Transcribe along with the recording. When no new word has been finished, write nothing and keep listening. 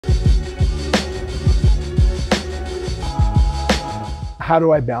How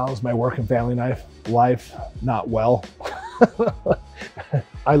do I balance my work and family life? Not well.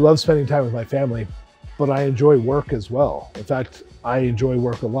 I love spending time with my family, but I enjoy work as well. In fact, I enjoy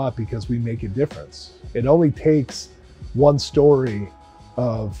work a lot because we make a difference. It only takes one story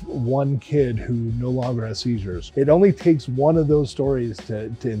of one kid who no longer has seizures. It only takes one of those stories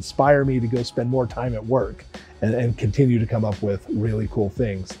to inspire me to go spend more time at work and continue to come up with really cool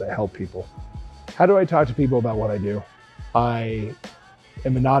things that help people. How do I talk to people about what I do? I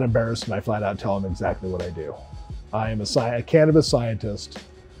am not embarrassed and I flat out tell them exactly what I do. I am a cannabis scientist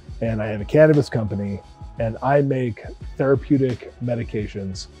and I have a cannabis company and I make therapeutic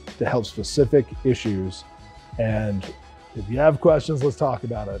medications to help specific issues. And if you have questions, let's talk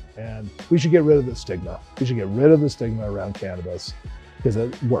about it. And we should get rid of the stigma. We should get rid of the stigma around cannabis because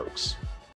it works.